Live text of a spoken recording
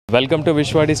Welcome to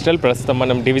విశ్వ digital. ప్రస్తుతం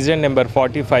మనం డివిజన్ నెంబర్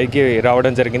 45కి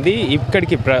రావడం జరిగింది.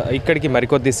 ఇక్కడికి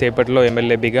మరికొద్ది సేపట్లో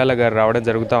ఎమ్మెల్యే బిగాల గారు రావడం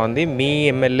జరుగుతూ ఉంది. మీ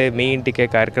ఎమ్మెల్యే మీ ఇంటికే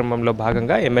కార్యక్రమంలో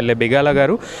భాగంగా ఎమ్మెల్యే బిగాల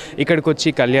గారు ఇక్కడికి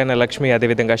వచ్చి కళ్యాణ లక్ష్మి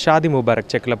అదేవిధంగా షాదీ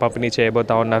ముబారక్ చెక్ల పంపిణీ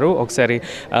చేయబోతా ఉన్నారు. ఒకసారి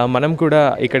మనం కూడా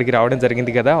ఇక్కడికి రావడం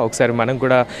జరిగింది కదా, ఒకసారి మనం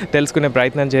కూడా తెలుసుకునే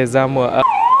ప్రయత్నం చేద్దాము.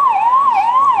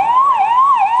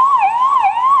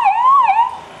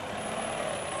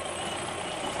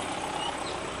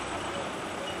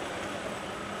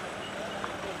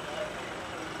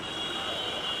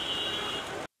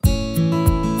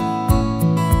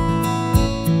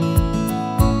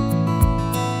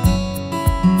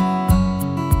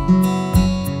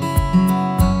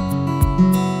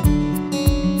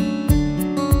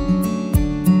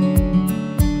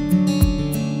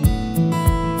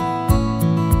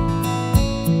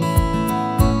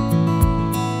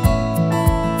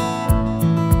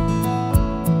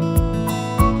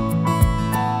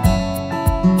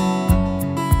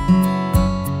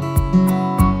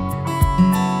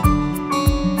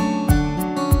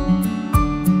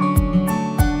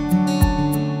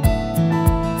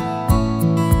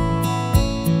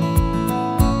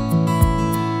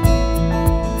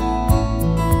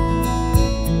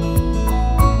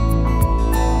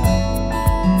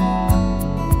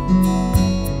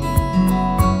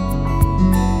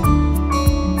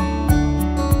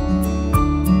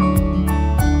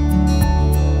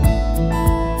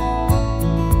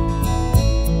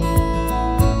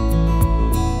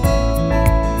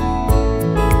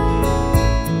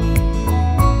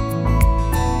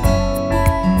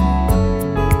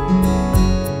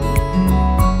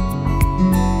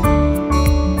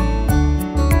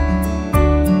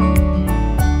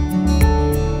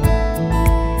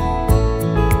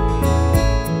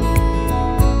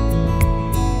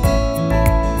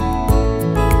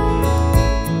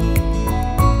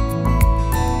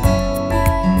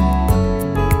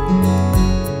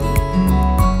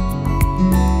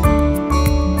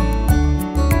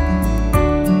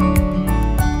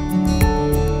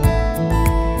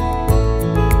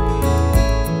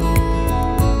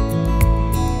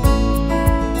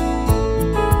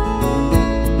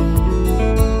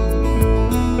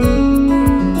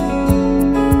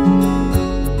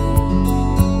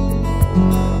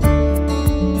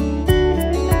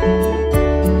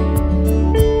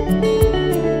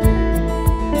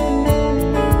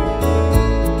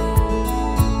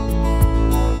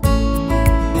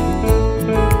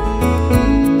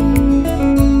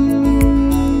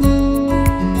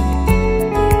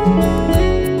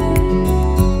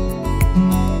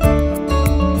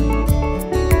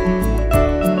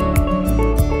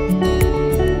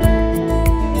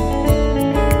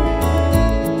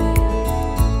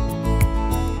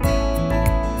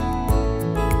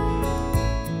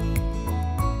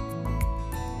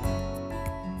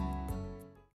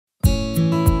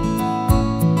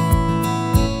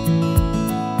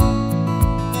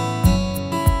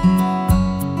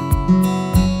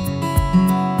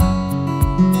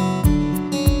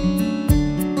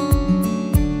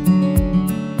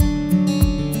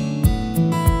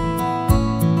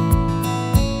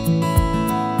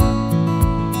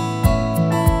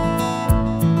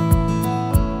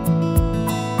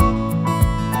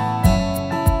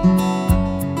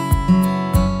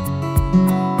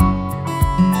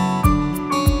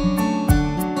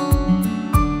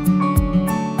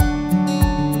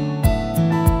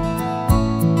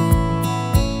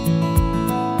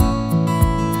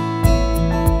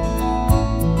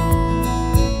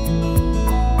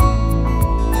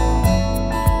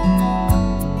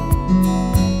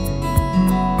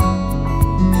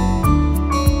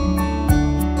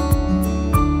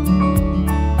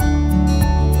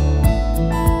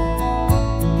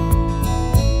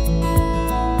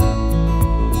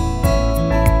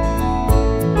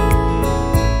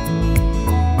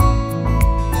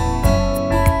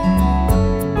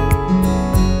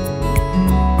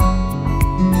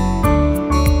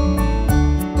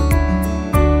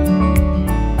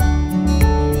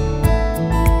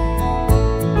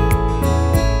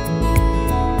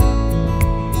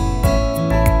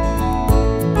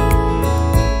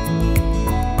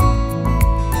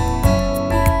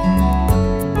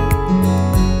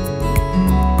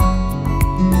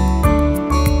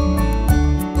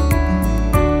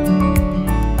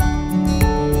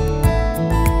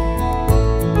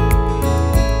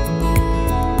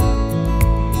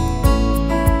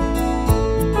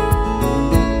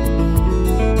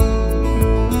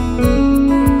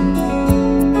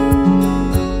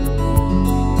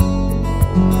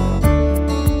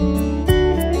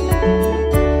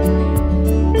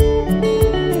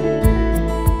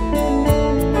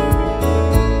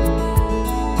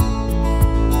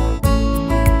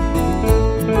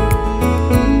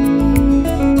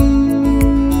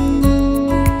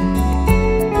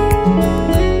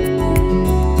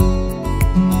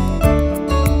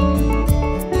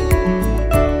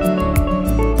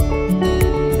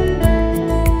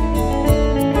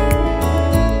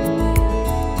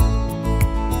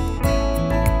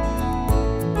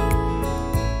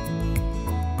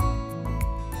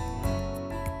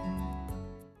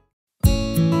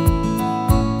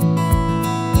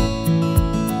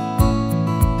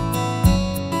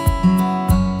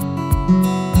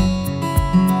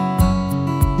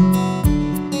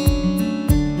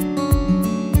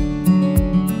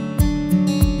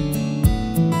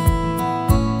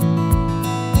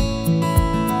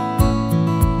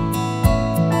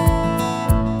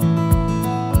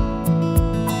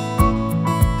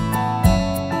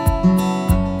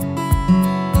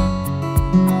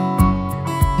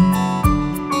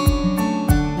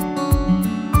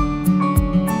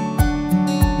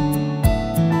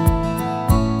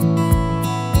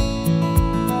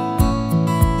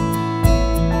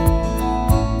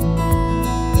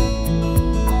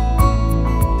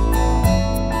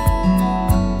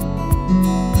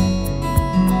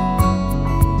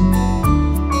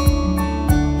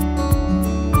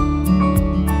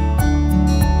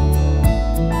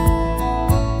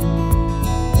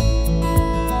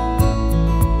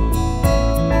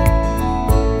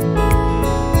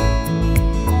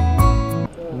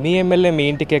 మీ ఎమ్మెల్యే మీ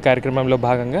ఇంటికే కార్యక్రమంలో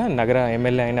భాగంగా నగర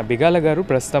ఎమ్మెల్యే అయిన బిగాల గారు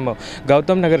ప్రస్తుతం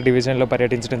గౌతమ్ నగర్ డివిజన్లో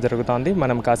పర్యటించడం జరుగుతోంది.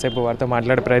 మనం కాసేపు వారితో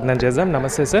మాట్లాడే ప్రయత్నం చేద్దాం.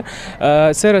 నమస్తే సార్.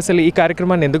 సార్, అసలు ఈ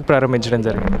కార్యక్రమాన్ని ఎందుకు ప్రారంభించడం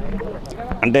జరిగింది?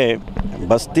 అంటే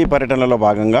బస్తీ పర్యటనలో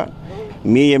భాగంగా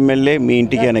మీ ఎమ్మెల్యే మీ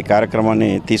ఇంటికి అనే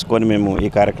కార్యక్రమాన్ని తీసుకొని మేము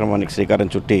ఈ కార్యక్రమానికి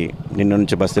శ్రీకారం చుట్టి నిన్న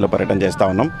నుంచి బస్తీలో పర్యటన చేస్తూ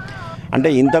ఉన్నాం. అంటే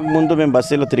ఇంతకుముందు మేము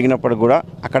బస్తీలో తిరిగినప్పుడు కూడా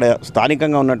అక్కడ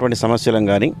స్థానికంగా ఉన్నటువంటి సమస్యలను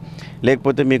కానీ,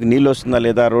 లేకపోతే మీకు నీళ్ళు వస్తుందా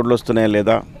లేదా, రోడ్లు వస్తున్నాయా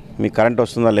లేదా, మీకు కరెంట్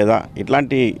వస్తుందా లేదా,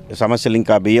 ఇట్లాంటి సమస్యలు,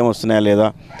 ఇంకా బియ్యం వస్తున్నాయా లేదా,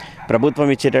 ప్రభుత్వం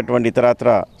ఇచ్చేటటువంటి ఇతరత్ర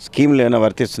స్కీమ్లు ఏమైనా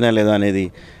వర్తిస్తున్నాయా లేదా అనేది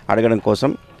అడగడం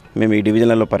కోసం మేము ఈ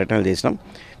డివిజన్లలో పర్యటనలు చేసినాం.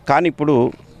 కానీ ఇప్పుడు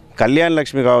కళ్యాణ్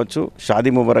లక్ష్మి కావచ్చు,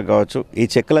 షాదీ ముబారక్ కావచ్చు, ఈ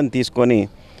చెక్కులను తీసుకొని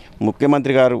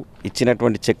ముఖ్యమంత్రి గారు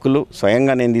ఇచ్చినటువంటి చెక్కులు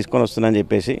స్వయంగా నేను తీసుకొని వస్తున్నానని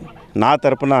చెప్పేసి నా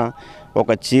తరపున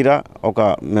ఒక చీర, ఒక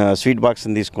స్వీట్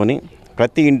బాక్స్ని తీసుకొని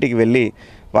ప్రతి ఇంటికి వెళ్ళి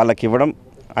వాళ్ళకి ఇవ్వడం,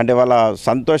 అంటే వాళ్ళ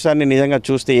సంతోషాన్ని నిజంగా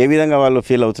చూస్తే ఏ విధంగా వాళ్ళు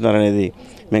ఫీల్ అవుతున్నారు అనేది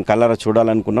మేము కళ్ళారా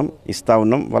చూడాలనుకున్నాం. ఇస్తూ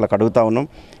ఉన్నాం, వాళ్ళకి అడుగుతూ ఉన్నాం.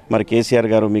 మరి కేసీఆర్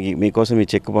గారు మీకోసం ఈ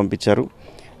చెక్కు పంపించారు,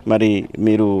 మరి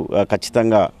మీరు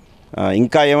ఖచ్చితంగా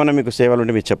ఇంకా ఏమైనా మీకు సేవలు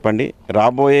ఉంటే మీరు చెప్పండి.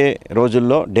 రాబోయే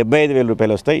రోజుల్లో 75,000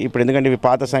 రూపాయలు వస్తాయి. ఇప్పుడు ఎందుకంటే ఇవి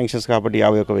పాత శాంక్షన్స్ కాబట్టి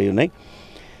 51,000 ఉన్నాయి.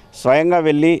 స్వయంగా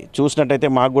వెళ్ళి చూసినట్టయితే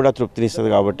మాకు కూడా తృప్తినిస్తుంది.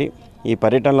 కాబట్టి ఈ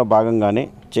పర్యటనలో భాగంగానే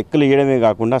చెక్కులు ఇవ్వడమే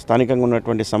కాకుండా స్థానికంగా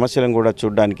ఉన్నటువంటి సమస్యలను కూడా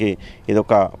చూడడానికి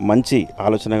ఇదొక మంచి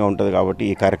ఆలోచనగా ఉంటుంది. కాబట్టి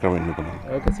ఈ కార్యక్రమం ఎన్నుకున్నాం.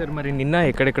 ఓకే సార్, మరి నిన్న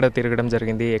ఎక్కడెక్కడ తిరగడం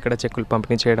జరిగింది, ఎక్కడ చెక్కులు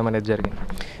పంపిణీ చేయడం అనేది జరిగింది?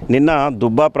 నిన్న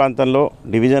దుబ్బా ప్రాంతంలో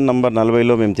డివిజన్ నంబర్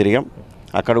 40లో మేము తిరిగాం.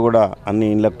 అక్కడ కూడా అన్ని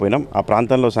ఇళ్ళకి పోయినాం. ఆ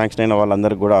ప్రాంతంలో శాంక్షన్ అయిన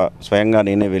వాళ్ళందరికీ కూడా స్వయంగా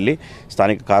నేనే వెళ్ళి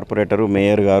స్థానిక కార్పొరేటరు,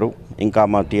 మేయర్ గారు, ఇంకా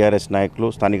మా టీఆర్ఎస్ నాయకులు,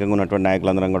 స్థానికంగా ఉన్నటువంటి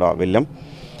నాయకులందరం కూడా వెళ్ళాం.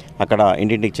 అక్కడ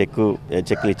ఇంటింటికి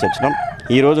చెక్కులు ఇచ్చొచ్చినాం.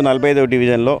 ఈరోజు 45వ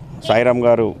డివిజన్లో సాయిరామ్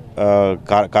గారు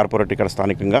కార్పొరేటర్ ఇక్కడ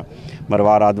స్థానికంగా, మరి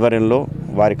వారి ఆధ్వర్యంలో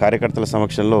వారి కార్యకర్తల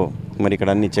సమక్షంలో మరి ఇక్కడ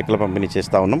అన్ని చెక్కుల పంపిణీ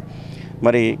చేస్తూ ఉన్నాం.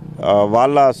 మరి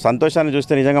వాళ్ళ సంతోషాన్ని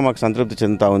చూస్తే నిజంగా మాకు సంతృప్తి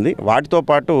చెందుతూ ఉంది. వాటితో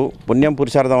పాటు పుణ్యం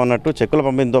పురుషార్థం అన్నట్టు చెక్కుల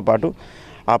పంపిణీతో పాటు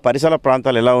ఆ పరిసర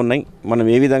ప్రాంతాలు ఎలా ఉన్నాయి, మనం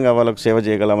ఏ విధంగా వాళ్ళకు సేవ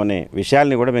చేయగలమనే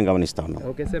విషయాల్ని కూడా మేము గమనిస్తూ ఉన్నాం.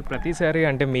 ఓకే సార్, ప్రతిసారి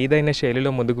అంటే మీదైన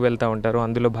శైలిలో ముందుకు వెళ్తూ ఉంటారు.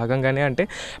 అందులో భాగంగానే అంటే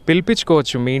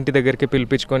పిలిపించుకోవచ్చు, మీ ఇంటి దగ్గరికి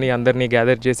పిలిపించుకొని అందరినీ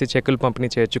గ్యాదర్ చేసి చెక్కులు పంపిణీ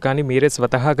చేయొచ్చు. కానీ మీరే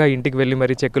స్వతహాగా ఇంటికి వెళ్ళి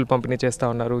మరీ చెక్కులు పంపిణీ చేస్తూ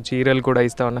ఉన్నారు, చీరలు కూడా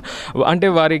ఇస్తూ ఉన్నారు. అంటే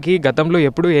వారికి గతంలో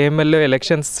ఎప్పుడు ఎమ్మెల్యే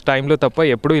ఎలక్షన్స్ టైంలో తప్ప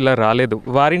ఎప్పుడు ఇలా రాలేదు,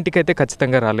 వారింటికైతే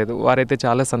ఖచ్చితంగా రాలేదు. వారైతే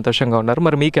చాలా సంతోషంగా ఉన్నారు.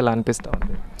 మరి మీకు ఎలా అనిపిస్తూ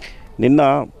ఉంది? నిన్న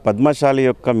పద్మశాలి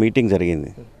యొక్క మీటింగ్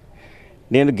జరిగింది.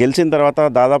 నేను గెలిచిన తర్వాత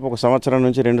దాదాపు 1 సంవత్సరం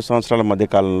నుంచి 2 సంవత్సరాల మధ్య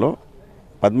కాలంలో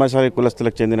పద్మశాలి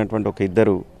కులస్తులకు చెందినటువంటి ఒక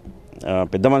 2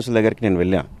 పెద్ద మనుషుల దగ్గరికి నేను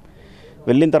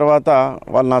వెళ్ళిన తర్వాత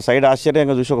వాళ్ళు నా సైడ్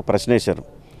ఆశ్చర్యంగా చూసి ఒక ప్రశ్న వేశారు.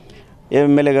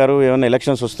 ఎమ్మెల్యే గారు, ఏమైనా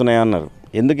ఎలక్షన్స్ వస్తున్నాయా అన్నారు.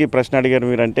 ఎందుకు ఈ ప్రశ్న అడిగారు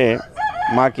మీరంటే,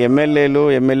 మాకు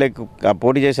ఎమ్మెల్యేకు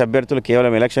పోటీ చేసే అభ్యర్థులు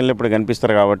కేవలం ఎలక్షన్లు ఇప్పుడు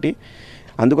కనిపిస్తారు కాబట్టి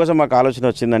అందుకోసం మాకు ఆలోచన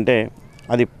వచ్చిందంటే,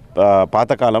 అది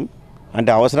పాతకాలం,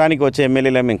 అంటే అవసరానికి వచ్చే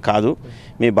ఎమ్మెల్యేలు మేము కాదు,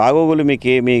 మీ బాగోగులు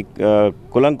మీ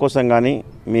కులం కోసం కానీ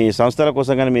మీ సంస్థల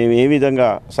కోసం కానీ మేము ఏ విధంగా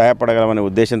సహాయపడగలమనే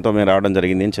ఉద్దేశంతో మేము రావడం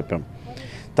జరిగింది అని చెప్పాం.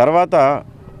 తర్వాత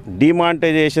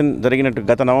డిమానిటైజేషన్ జరిగినట్టు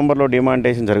గత నవంబర్లో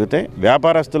డిమానిటైజేషన్ జరిగితే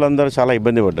వ్యాపారస్తులందరూ చాలా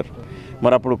ఇబ్బంది పడ్డారు.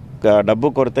 మరి అప్పుడు డబ్బు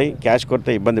కొరతై, క్యాష్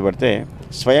కొరతై ఇబ్బంది పడితే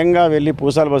స్వయంగా వెళ్ళి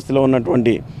పూసాల బస్తీలో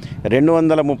ఉన్నటువంటి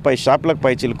 230 షాపులకు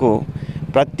పైచిలకు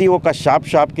ప్రతి ఒక్క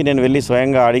షాప్కి నేను వెళ్ళి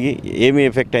స్వయంగా అడిగి ఏమి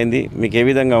ఎఫెక్ట్ అయింది, మీకు ఏ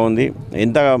విధంగా ఉంది,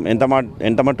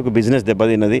 ఎంత మట్టుకు బిజినెస్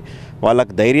దెబ్బతిన్నది,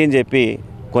 వాళ్ళకి ధైర్యం చెప్పి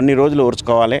కొన్ని రోజులు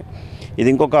ఓర్చుకోవాలి, ఇది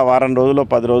ఇంకొక వారం రోజుల్లో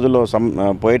 10 రోజుల్లో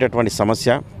పోయేటటువంటి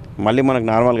సమస్య, మళ్ళీ మనకు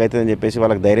నార్మల్గా అవుతుందని చెప్పేసి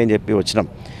వాళ్ళకి ధైర్యం చెప్పి వచ్చినాం.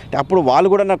 అంటే అప్పుడు వాళ్ళు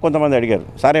కూడా నాకు కొంతమంది అడిగారు,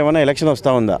 సార్ ఏమైనా ఎలక్షన్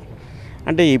వస్తూ ఉందా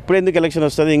అంటే, ఇప్పుడు ఎందుకు ఎలక్షన్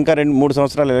వస్తుంది, ఇంకా 2-3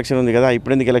 సంవత్సరాలు ఎలక్షన్ ఉంది కదా,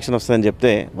 ఇప్పుడు ఎందుకు ఎలక్షన్ వస్తుందని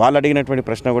చెప్తే వాళ్ళు అడిగినటువంటి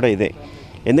ప్రశ్న కూడా ఇదే.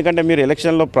 ఎందుకంటే మీరు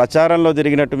ఎలక్షన్లో ప్రచారంలో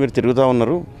తిరిగినట్టు మీరు తిరుగుతూ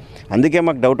ఉన్నారు, అందుకే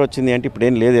మాకు డౌట్ వచ్చింది. అంటే ఇప్పుడు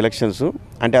ఏం లేదు ఎలక్షన్స్,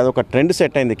 అంటే అదొక ట్రెండ్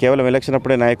సెట్ అయింది, కేవలం ఎలక్షన్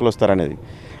అప్పుడే నాయకులు వస్తారనేది.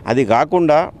 అది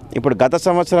కాకుండా ఇప్పుడు గత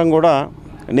సంవత్సరం కూడా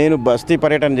నేను బస్తీ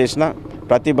పర్యటన చేసిన,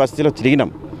 ప్రతి బస్తీలో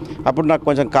తిరిగినాం. అప్పుడు నాకు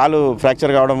కొంచెం కాలు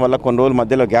ఫ్రాక్చర్ కావడం వల్ల కొన్ని రోజుల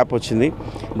మధ్యలో గ్యాప్ వచ్చింది.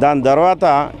 దాని తర్వాత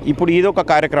ఇప్పుడు ఇదొక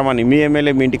కార్యక్రమాన్ని, మీ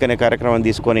ఎమ్మెల్యే మీ ఇంటికి అనే కార్యక్రమాన్ని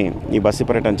తీసుకొని ఈ బస్సు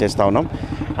పర్యటన చేస్తూ ఉన్నాం.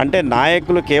 అంటే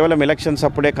నాయకులు కేవలం ఎలక్షన్స్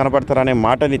అప్పుడే కనపడతారనే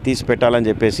మాటని తీసి పెట్టాలని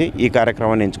చెప్పేసి ఈ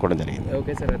కార్యక్రమాన్ని ఎంచుకోవడం జరిగింది.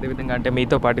 ఓకే సార్, అదేవిధంగా అంటే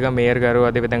మీతో పాటుగా మేయర్ గారు,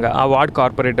 అదేవిధంగా ఆ వార్డ్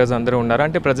కార్పొరేటర్స్ అందరూ ఉన్నారు.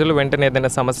 అంటే ప్రజలు వెంటనే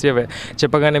ఏదైనా సమస్య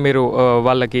చెప్పగానే మీరు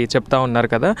వాళ్ళకి చెప్తా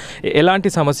ఉన్నారు కదా,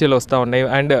 ఎలాంటి సమస్యలు వస్తూ ఉన్నాయి?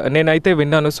 అండ్ నేనైతే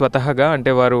విన్నాను స్వతహాగా,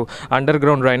 అంటే వారు అండర్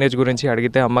గ్రౌండ్ డ్రైనేజ్ గురించి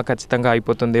అడిగితే అమ్మ ఖచ్చితంగా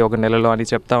అయిపోతుంది 1 నెలలో అని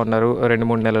చెప్తా ఉన్నారు,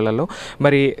 2-3 నెలలలో.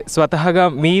 మరి స్వతహాగా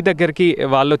మీ దగ్గరికి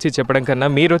వాళ్ళు వచ్చి చెప్పడం కన్నా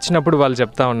మీరు వచ్చినప్పుడు వాళ్ళు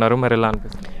చెప్తా ఉన్నారు, మరి ఎలా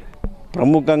అనిపిస్తుంది?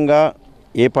 ప్రముఖంగా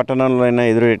ఏ పట్టణంలో అయినా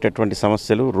ఎదురయ్యేటటువంటి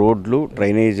సమస్యలు రోడ్లు,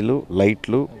 డ్రైనేజీలు,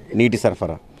 లైట్లు, నీటి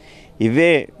సరఫరా,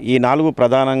 ఇవే ఈ 4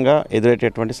 ప్రధానంగా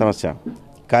ఎదురయ్యేటటువంటి సమస్య.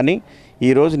 కానీ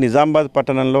ఈరోజు నిజామాబాద్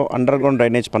పట్టణంలో అండర్ గ్రౌండ్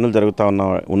డ్రైనేజ్ పనులు జరుగుతూ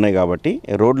ఉన్నాయి కాబట్టి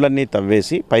రోడ్లన్నీ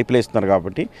తవ్వేసి పైపులు వేస్తున్నారు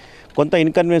కాబట్టి కొంత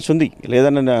ఇన్కన్వీనియన్స్ ఉంది,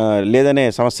 లేదనే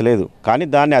సమస్య లేదు. కానీ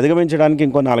దాన్ని అధిగమించడానికి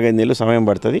ఇంకో 4-5 నెలలు సమయం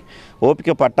పడుతుంది.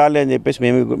 ఓపిక పట్టాలి అని చెప్పేసి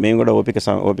మేము కూడా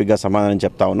ఓపికగా సమాధానం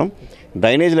చెప్తా ఉన్నాం.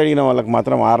 డ్రైనేజీలు అడిగిన వాళ్ళకి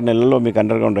మాత్రం 6 నెలల్లో మీకు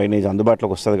అండర్ గ్రౌండ్ డ్రైనేజ్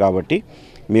అందుబాటులోకి వస్తుంది కాబట్టి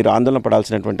మీరు ఆందోళన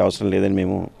పడాల్సినటువంటి అవసరం లేదని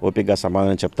మేము ఓపికగా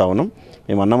సమాధానం చెప్తా ఉన్నాం.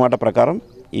 మేము అన్నమాట ప్రకారం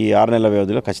ఈ 6 నెలల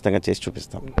వ్యవధిలో ఖచ్చితంగా చేసి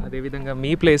చూపిస్తాం. అదేవిధంగా మీ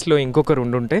ప్లేస్లో ఇంకొకరు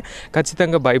ఉండుంటే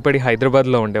ఖచ్చితంగా భయపడి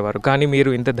హైదరాబాద్లో ఉండేవారు. కానీ మీరు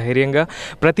ఇంత ధైర్యంగా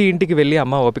ప్రతి ఇంటికి వెళ్ళి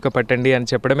అమ్మ ఓపిక పట్టండి అని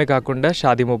చెప్పడమే కాకుండా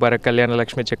షాదీ ముబారక్, కళ్యాణ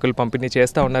లక్ష్మి చెక్కులు పంపిణీ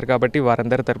చేస్తూ ఉన్నారు కాబట్టి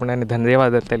వారందరి తరపున నేను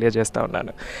ధన్యవాదాలు తెలియజేస్తూ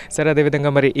ఉన్నాను. సరే,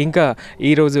 అదేవిధంగా మరి ఇంకా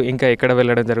ఈరోజు ఇంకా ఎక్కడ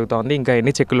వెళ్ళడం జరుగుతుంది, ఇంకా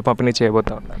ఎన్ని చెక్కులు పంపిణీ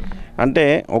చేయబోతా ఉన్నారు? అంటే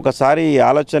ఒకసారి ఈ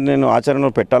ఆలోచన నేను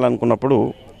ఆచరణలో పెట్టాలనుకున్నప్పుడు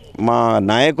మా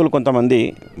నాయకులు కొంతమంది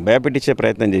భయపెట్టించే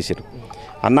ప్రయత్నం చేశారు.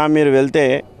 అన్నా మీరు వెళ్తే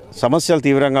సమస్యలు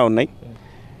తీవ్రంగా ఉన్నాయి,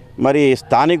 మరి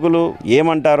స్థానికులు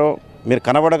ఏమంటారో, మీరు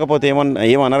కనబడకపోతే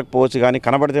ఏమనకపోవచ్చు, కానీ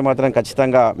కనబడితే మాత్రం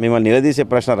ఖచ్చితంగా మిమ్మల్ని నిలదీసే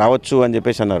ప్రశ్న రావచ్చు అని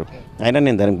చెప్పేసి అన్నారు. అయినా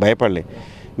నేను దానికి భయపడలే.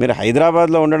 మీరు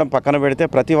హైదరాబాద్లో ఉండడం పక్కన పెడితే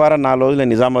ప్రతి వారం 4 రోజులు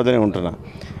నేను నిజామాబాద్లోనే ఉంటున్నా.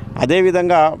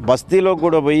 అదేవిధంగా బస్తీలో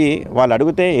కూడా పోయి వాళ్ళు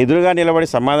అడిగితే ఎదురుగా నిలబడి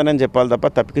సమాధానం చెప్పాలి తప్ప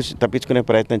తప్పించుకునే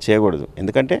ప్రయత్నం చేయకూడదు.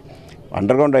 ఎందుకంటే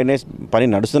అండర్ గ్రౌండ్ డ్రైనేజ్ పని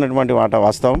నడుస్తున్నటువంటి మాట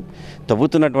వాస్తవం,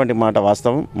 తవ్వుతున్నటువంటి మాట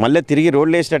వాస్తవం, మళ్ళీ తిరిగి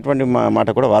రోడ్లు వేసేటటువంటి మాట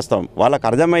కూడా వాస్తవం. వాళ్ళకు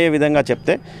అర్థమయ్యే విధంగా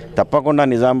చెప్తే తప్పకుండా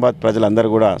నిజామాబాద్ ప్రజలందరూ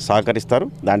కూడా సహకరిస్తారు.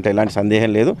 దాంట్లో ఎలాంటి సందేహం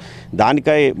లేదు.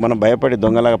 దానికై మనం భయపడి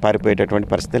దొంగలాగా పారిపోయేటటువంటి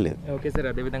పరిస్థితి లేదు. ఓకే సార్,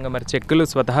 అదేవిధంగా మరి చెక్కులు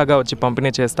స్వతహాగా వచ్చి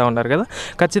పంపిణీ చేస్తూ ఉన్నారు కదా,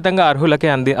 ఖచ్చితంగా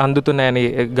అర్హులకే అందుతున్నాయని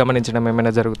గమనించడం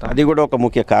ఏమైనా జరుగుతుంది? అది కూడా ఒక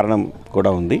ముఖ్య కారణం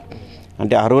కూడా ఉంది.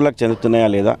 అంటే అర్హులకు చెందుతున్నాయా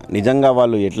లేదా, నిజంగా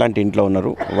వాళ్ళు ఎట్లాంటి ఇంట్లో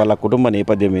ఉన్నారు, వాళ్ళ కుటుంబ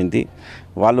నేపథ్యం ఏంటి,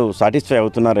 వాళ్ళు సాటిస్ఫై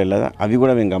అవుతున్నారా లేదా, అవి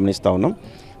కూడా మేము గమనిస్తూ ఉన్నాం.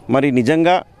 మరి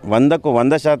నిజంగా 100కు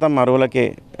 100% అర్హులకే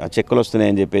చెక్కులు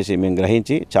వస్తున్నాయని చెప్పేసి మేము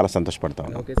గ్రహించి చాలా సంతోషపడతా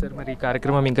ఉన్నాం. ఓకే సార్, మరి ఈ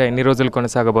కార్యక్రమం ఇంకా ఎన్ని రోజులు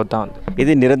కొనసాగబోతా ఉంది?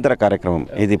 ఇది నిరంతర కార్యక్రమం,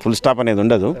 ఇది ఫుల్ స్టాప్ అనేది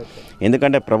ఉండదు.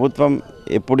 ఎందుకంటే ప్రభుత్వం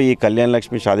ఎప్పుడు ఈ కళ్యాణ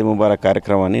లక్ష్మి, షాదీ ముబారక్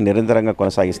కార్యక్రమాన్ని నిరంతరంగా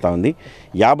కొనసాగిస్తూ ఉంది.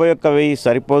 51,000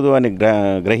 సరిపోదు అని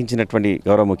గ్రహించినటువంటి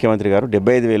గౌరవ ముఖ్యమంత్రి గారు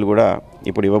 75,000 కూడా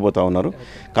ఇప్పుడు ఇవ్వబోతూ ఉన్నారు.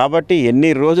 కాబట్టి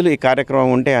ఎన్ని రోజులు ఈ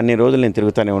కార్యక్రమం ఉంటే అన్ని రోజులు నేను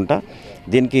తిరుగుతూనే ఉంటా.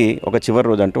 దీనికి ఒక చివరి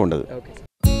రోజు అంటూ ఉండదు.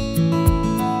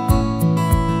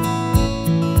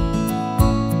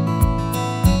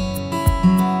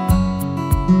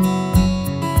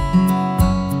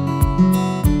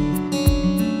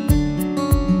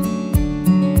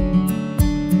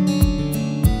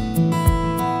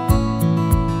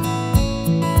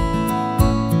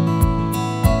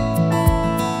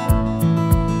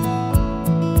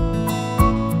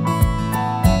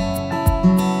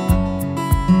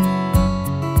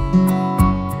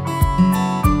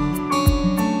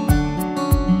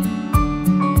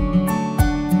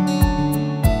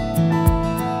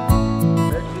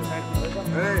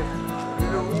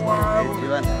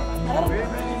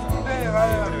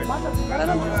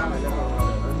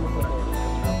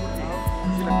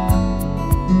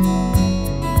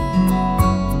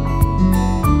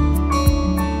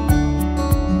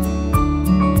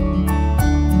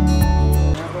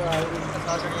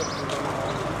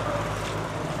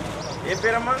 ఏ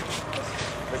పేరమ్మా?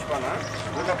 పుష్పనా?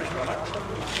 పుష్పనా?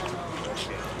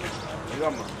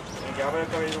 ఇదమ్మా,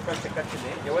 51,000 రూపాయలు చెక్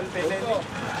వచ్చింది. ఎవరి పేరు?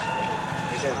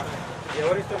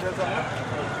 ఎవరిస్తారు తెలుసా?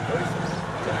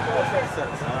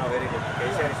 Very good.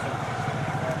 కేసీఆర్ ఇస్తాను.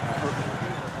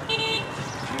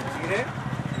 చీరే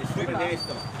ఇస్తుంది, నేను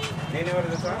ఇస్తాను. నేను ఎవరు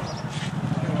తెలుసా?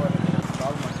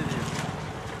 చాలా మంచిది.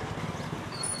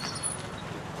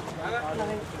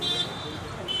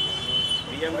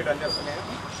 బియ్యం బిడ్డ అన్నీ వస్తున్నాయా?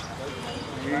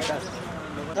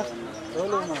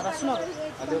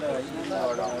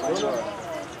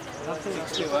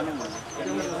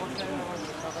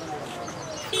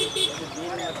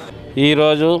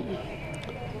 ఈరోజు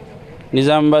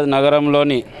నిజామాబాద్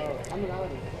నగరంలోని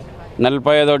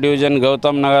 45వ డివిజన్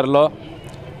గౌతమ్ నగర్లో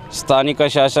స్థానిక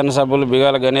శాసనసభ్యులు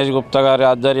బిగాల గణేష్ గుప్తా గారి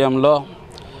ఆధ్వర్యంలో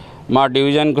మా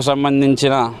డివిజన్కు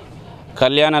సంబంధించిన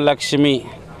కళ్యాణ లక్ష్మి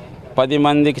 10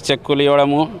 మందికి చెక్కులు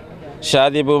ఇవ్వడము,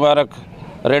 షాదీ ముబారక్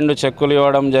 2 చెక్కులు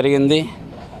ఇవ్వడం జరిగింది.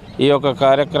 ఈ యొక్క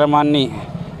కార్యక్రమాన్ని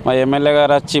మా ఎమ్మెల్యే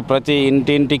గారు వచ్చి ప్రతి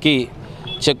ఇంటింటికి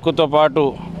చెక్కుతో పాటు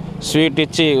స్వీట్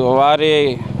ఇచ్చి వారి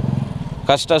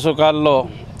కష్ట సుఖాల్లో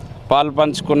పాలు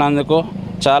పంచుకున్నందుకు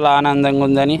చాలా ఆనందంగా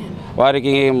ఉందని,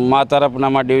 వారికి మా తరపున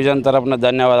మా డివిజన్ తరపున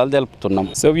ధన్యవాదాలు తెలుపుతున్నాం.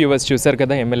 సో వ్యూవర్స్ చూశారు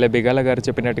కదా ఎమ్మెల్యే బిగాల గారు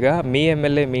చెప్పినట్టుగా మీ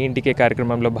ఎమ్మెల్యే మీ ఇంటికే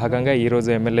కార్యక్రమంలో భాగంగా ఈరోజు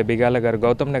ఎమ్మెల్యే బిగాల గారు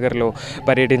గౌతమ్ నగర్లో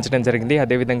పర్యటించడం జరిగింది.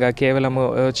 అదేవిధంగా కేవలం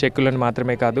చెక్కులను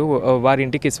మాత్రమే కాదు వారి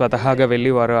ఇంటికి స్వతహాగా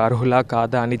వెళ్ళి వారు అర్హులా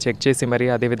కాదా అని చెక్ చేసి మరి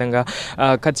అదేవిధంగా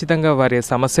ఖచ్చితంగా వారి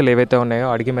సమస్యలు ఏవైతే ఉన్నాయో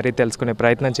అడిగి మరీ తెలుసుకునే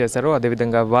ప్రయత్నం చేశారో,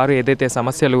 అదేవిధంగా వారు ఏదైతే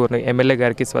సమస్యలు ఎమ్మెల్యే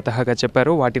గారికి స్వతహాగా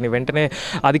చెప్పారో వాటిని వెంటనే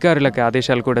అధికారులకు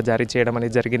ఆదేశాలు కూడా జారీ చేయడం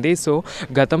అనేది జరిగింది. సో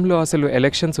గతంలో అసలు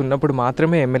ఎలక్షన్స్ ఉన్నప్పుడు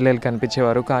మాత్రమే ఎమ్మెల్యేలు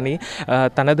కనిపించేవారు, కానీ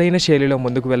తనదైన శైలిలో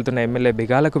ముందుకు వెళ్తున్న ఎమ్మెల్యే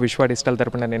బిగాలకు విశ్వ డిజిటల్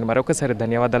తరపున నేను మరొకసారి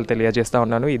ధన్యవాదాలు తెలియజేస్తా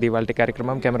ఉన్నాను. ఇది వాళ్ళ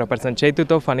కార్యక్రమం. కెమెరా పర్సన్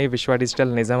చైతుతో ఫనీ, విశ్వ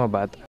డిజిటల్, నిజామాబాద్.